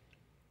adhesive,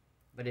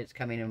 but it's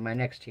coming in my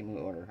next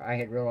Temu order. I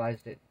had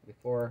realized it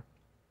before.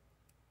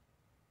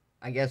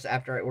 I guess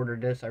after I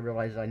ordered this, I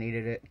realized I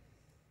needed it,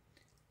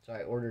 so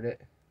I ordered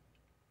it.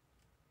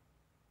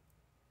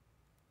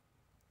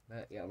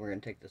 But yeah, we're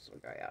going to take this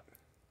little guy out.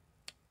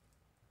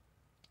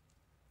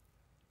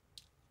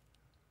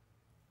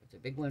 If the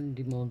big one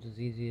demolds as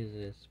easy as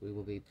this, we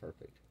will be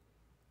perfect.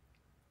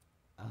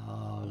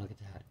 Oh, look at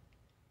that.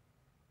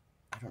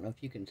 I don't know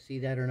if you can see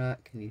that or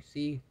not. Can you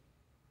see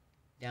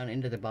down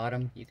into the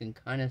bottom? You can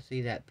kind of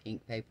see that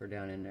pink paper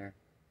down in there.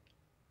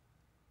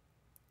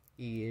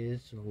 He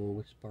is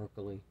so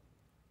sparkly.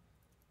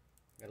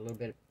 Got a little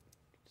bit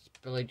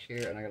of spillage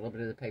here, and I got a little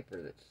bit of the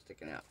paper that's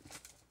sticking out.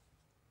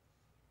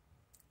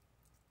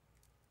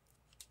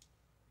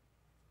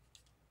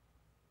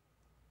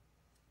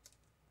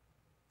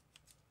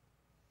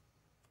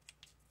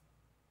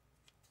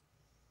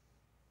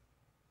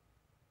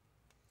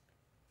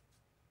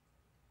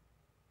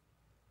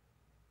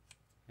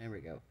 There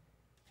we go.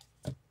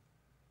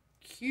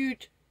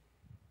 Cute.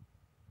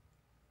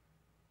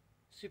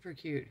 Super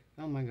cute.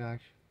 Oh my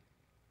gosh.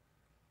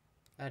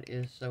 That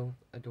is so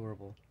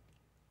adorable.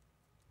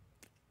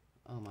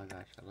 Oh my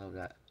gosh, I love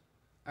that.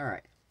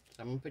 Alright,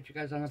 so I'm going to put you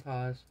guys on a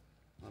pause.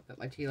 I'll put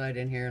my tea light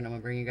in here and I'm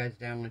going to bring you guys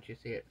down and let you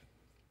see it.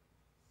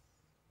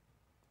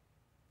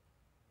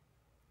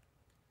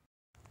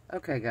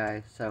 Okay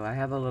guys, so I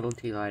have a little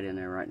tea light in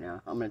there right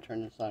now. I'm going to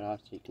turn this light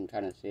off so you can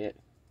kind of see it.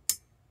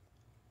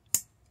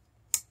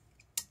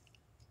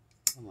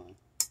 Come on.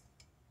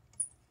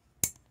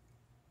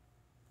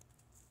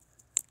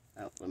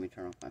 Oh, let me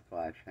turn off my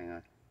flash. Hang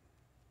on.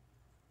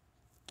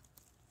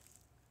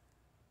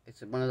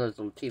 It's one of those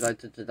little tea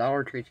lights. It's a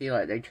Dollar Tree tea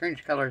light. They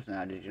change colors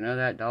now. Did you know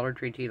that? Dollar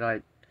Tree tea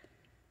light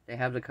They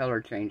have the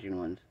color changing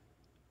ones.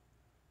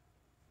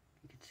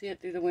 You can see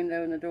it through the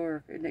window in the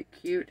door. Isn't it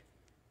cute?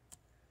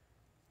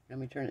 Let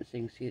me turn it so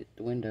you can see it,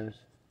 the windows.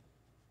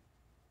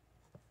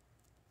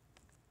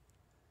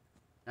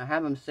 I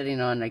have them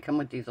sitting on, they come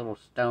with these little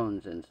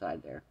stones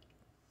inside there.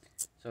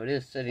 So it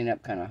is sitting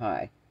up kind of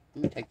high.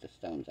 Let me take the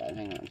stones out,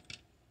 hang on.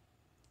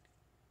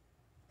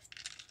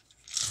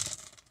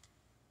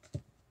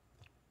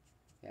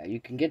 Yeah,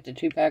 you can get the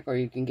 2-pack or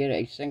you can get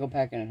a single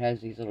pack and it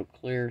has these little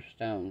clear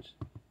stones.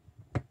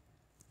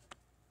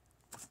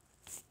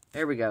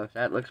 There we go,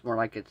 that looks more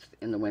like it's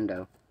in the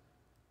window.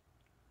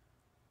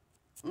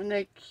 Isn't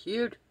they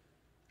cute?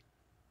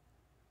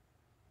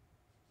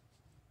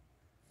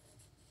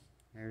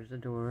 There's the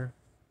door.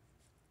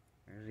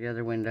 There's the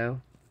other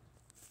window.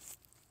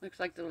 Looks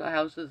like the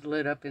house is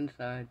lit up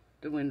inside.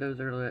 The windows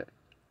are lit.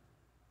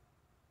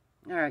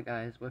 Alright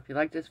guys, well if you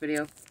like this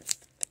video,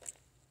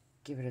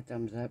 give it a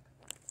thumbs up.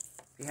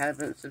 If you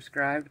haven't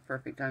subscribed,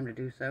 perfect time to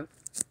do so.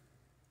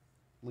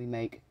 We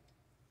make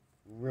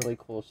really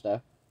cool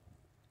stuff.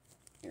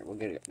 Here, we'll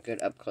get a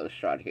good up close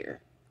shot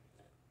here.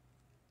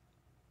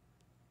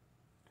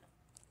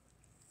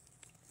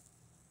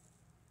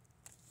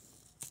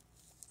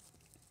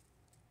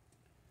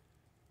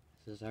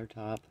 This is our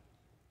top.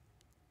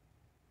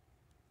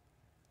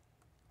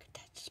 Look at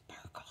that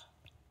sparkle.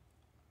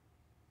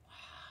 Wow.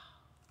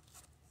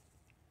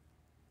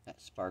 That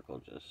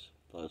sparkle just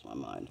blows my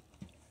mind.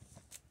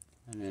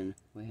 And then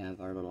we have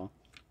our little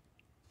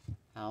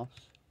house.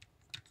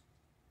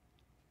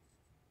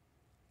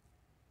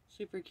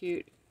 Super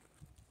cute.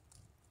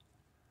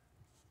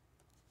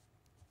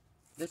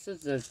 This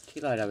is the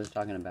tea light I was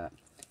talking about.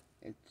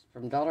 It's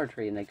from Dollar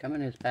Tree and they come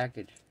in this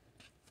package.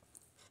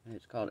 And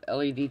it's called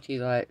LED tea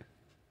light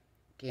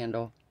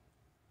candle.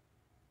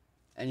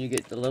 And you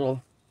get the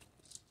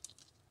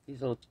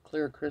these little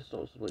clear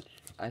crystals, which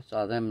I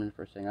saw them and the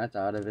first thing I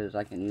thought of is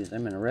I can use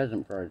them in a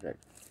resin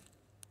project.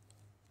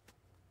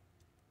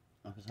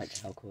 I was like,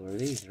 how cool are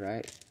these,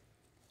 right?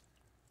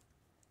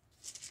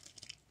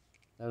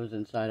 Those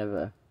inside of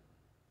a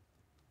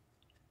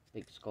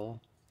big skull.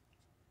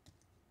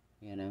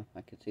 You know,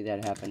 I could see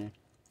that happening.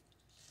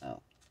 Oh.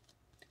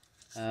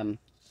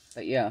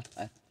 But yeah,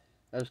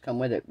 those come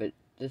with it, but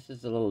this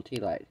is the little tea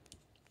light.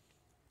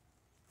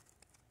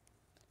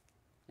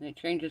 And it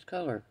changes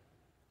color.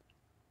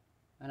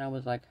 And I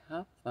was like,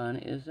 how fun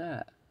is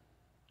that?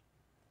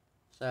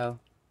 So,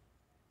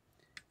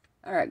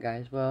 alright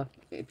guys, well,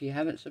 if you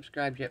haven't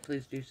subscribed yet,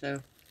 please do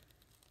so.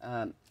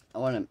 I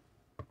want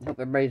to hope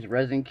everybody's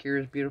resin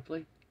cures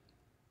beautifully.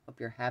 Hope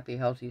you're happy,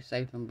 healthy,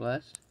 safe, and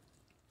blessed.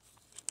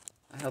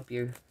 I hope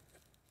your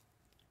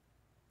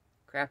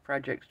craft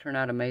projects turn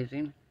out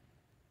amazing.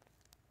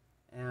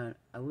 And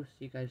I will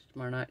see you guys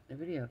tomorrow night in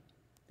the video.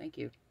 Thank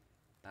you.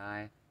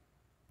 Bye.